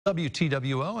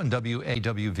WTWO and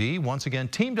WAWV once again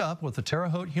teamed up with the Terre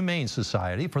Haute Humane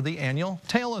Society for the annual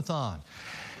Tail-a-thon.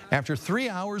 After 3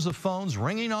 hours of phones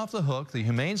ringing off the hook, the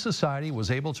Humane Society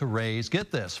was able to raise, get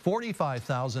this,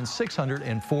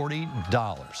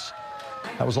 $45,640.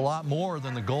 That was a lot more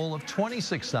than the goal of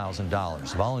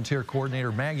 $26,000. Volunteer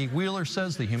coordinator Maggie Wheeler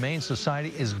says the Humane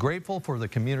Society is grateful for the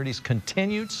community's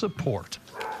continued support.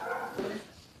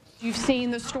 You've seen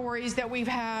the stories that we've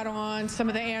had on some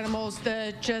of the animals,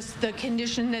 just the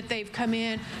condition that they've come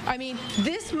in. I mean,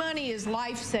 this money is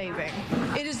life-saving.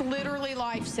 It is literally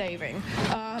life-saving.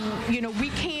 You know, we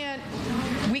can't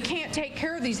take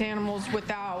care of these animals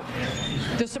without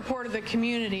the support of the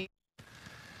community.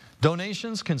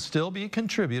 Donations can still be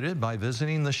contributed by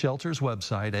visiting the shelter's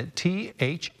website at thhs.org.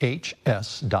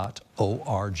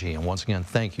 And once again,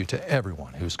 thank you to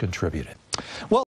everyone who's contributed. Well.